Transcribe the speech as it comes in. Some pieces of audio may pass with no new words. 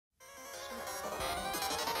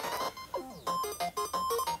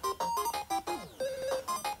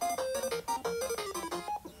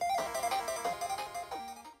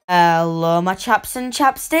Hello my chaps and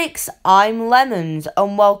chapsticks, I'm Lemons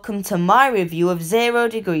and welcome to my review of 0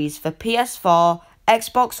 Degrees for PS4,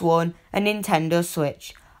 Xbox One and Nintendo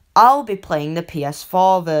Switch. I'll be playing the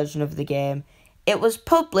PS4 version of the game. It was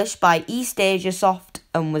published by East Asia Soft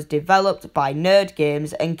and was developed by Nerd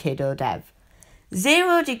Games and Kiddo Dev.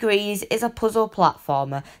 0 Degrees is a puzzle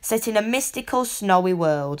platformer set in a mystical snowy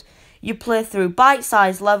world. You play through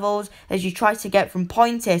bite-sized levels as you try to get from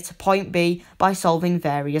point A to point B by solving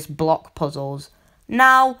various block puzzles.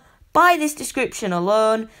 Now, by this description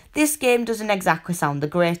alone, this game doesn't exactly sound the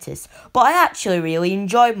greatest, but I actually really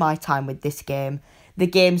enjoyed my time with this game. The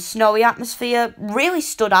game's snowy atmosphere really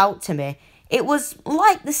stood out to me. It was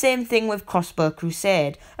like the same thing with Crossbow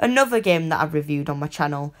Crusade, another game that I've reviewed on my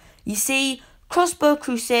channel. You see, Crossbow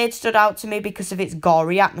Crusade stood out to me because of its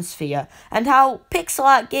gory atmosphere and how pixel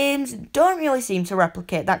art games don't really seem to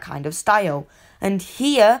replicate that kind of style. And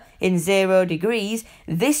here, in 0 Degrees,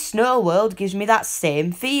 this snow world gives me that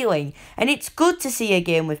same feeling, and it's good to see a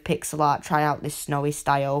game with pixel art try out this snowy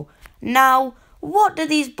style. Now, what do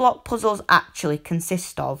these block puzzles actually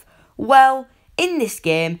consist of? Well, in this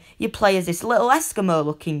game, you play as this little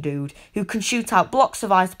Eskimo-looking dude who can shoot out blocks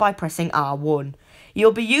of ice by pressing R1.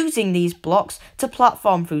 You'll be using these blocks to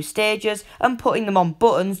platform through stages and putting them on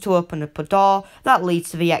buttons to open up a door that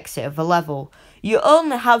leads to the exit of a level. You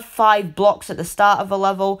only have 5 blocks at the start of a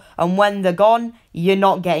level, and when they're gone, you're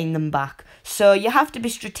not getting them back. So you have to be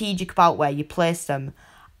strategic about where you place them.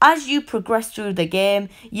 As you progress through the game,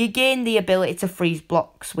 you gain the ability to freeze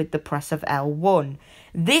blocks with the press of L1.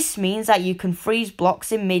 This means that you can freeze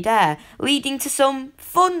blocks in mid-air, leading to some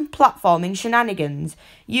fun platforming shenanigans.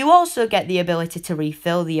 You also get the ability to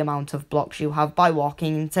refill the amount of blocks you have by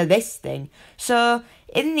walking into this thing. So,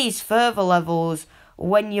 in these further levels,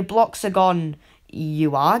 when your blocks are gone,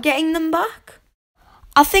 you are getting them back?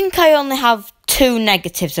 I think I only have 2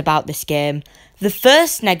 negatives about this game. The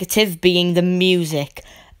first negative being the music.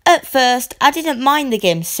 At first, I didn't mind the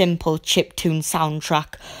game's simple chiptune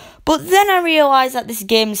soundtrack, but then I realised that this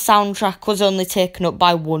game's soundtrack was only taken up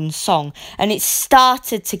by one song, and it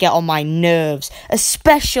started to get on my nerves,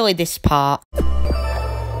 especially this part.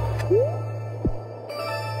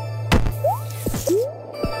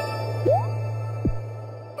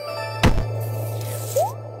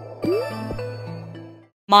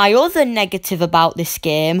 My other negative about this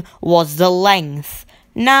game was the length.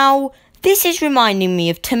 Now, this is reminding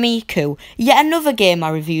me of Tamiku, yet another game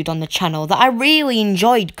I reviewed on the channel that I really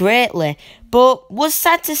enjoyed greatly, but was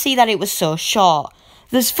sad to see that it was so short.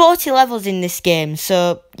 There's 40 levels in this game,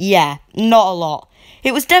 so yeah, not a lot.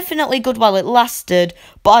 It was definitely good while it lasted,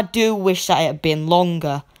 but I do wish that it had been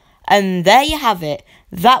longer. And there you have it,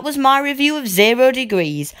 that was my review of 0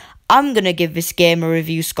 Degrees. I'm gonna give this game a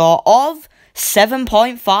review score of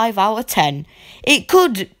 7.5 out of 10. It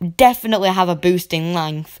could definitely have a boost in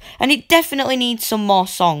length, and it definitely needs some more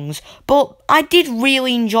songs, but I did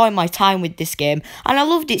really enjoy my time with this game, and I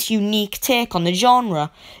loved its unique take on the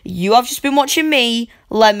genre. You have just been watching me,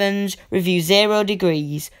 Lemons, review 0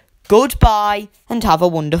 Degrees. Goodbye, and have a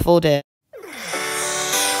wonderful day.